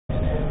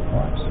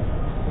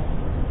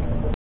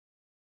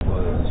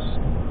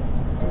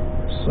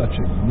such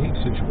a unique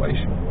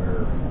situation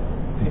where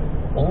the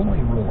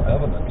only real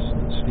evidence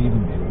that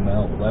Stephen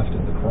Bumel left at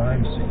the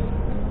crime scene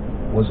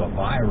was a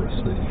virus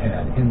that he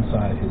had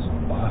inside his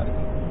own body.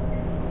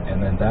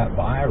 And then that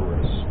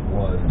virus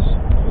was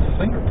the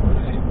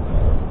fingerprint, if you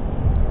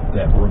will,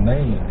 that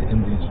remained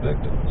in these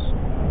victims.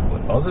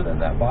 But other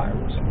than that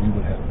virus, we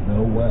would have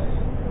no way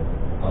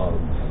of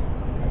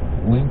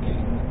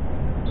linking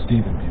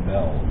Stephen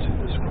Bumel to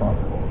this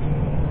crime.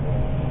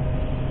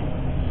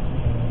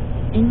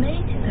 In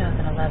May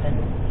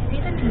 2011,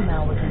 Stephen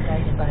Bumel was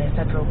indicted by a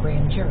federal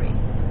grand jury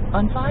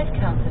on 5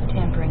 counts of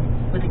tampering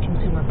with a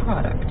consumer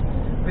product,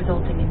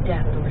 resulting in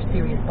death or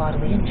serious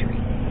bodily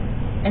injury,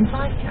 and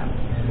 5 counts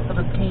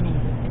of obtaining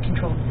a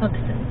controlled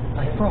substance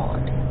by fraud.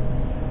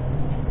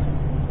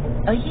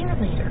 A year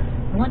later,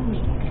 1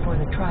 week before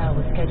the trial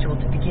was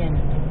scheduled to begin,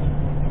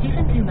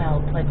 Stephen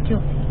Bumel pled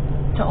guilty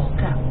to all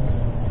counts.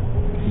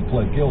 He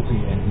pled guilty,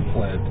 and he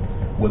pled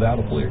without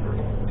a plea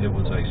agreement. It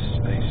was a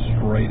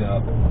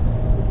straight-up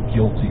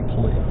guilty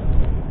plea.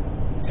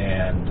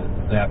 And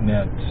that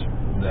meant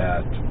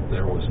that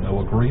there was no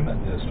agreement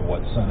as to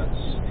what sentence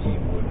he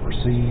would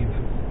receive.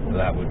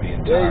 That would be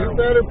entirely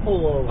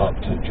up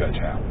to Judge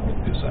Howell,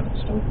 who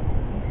sentenced him.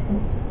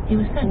 He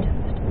was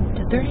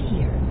sentenced to 30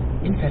 years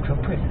in federal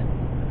prison.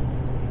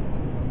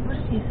 What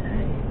did he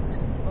say?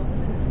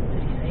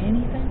 Did he say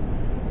anything?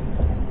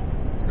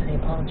 Was he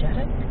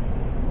apologetic?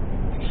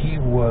 He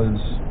was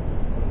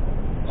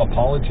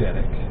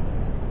apologetic,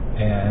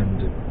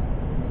 and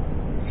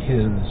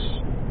his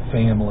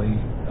family,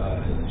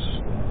 his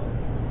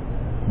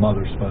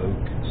mother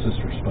spoke,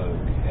 sister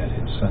spoke at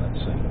his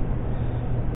sentencing.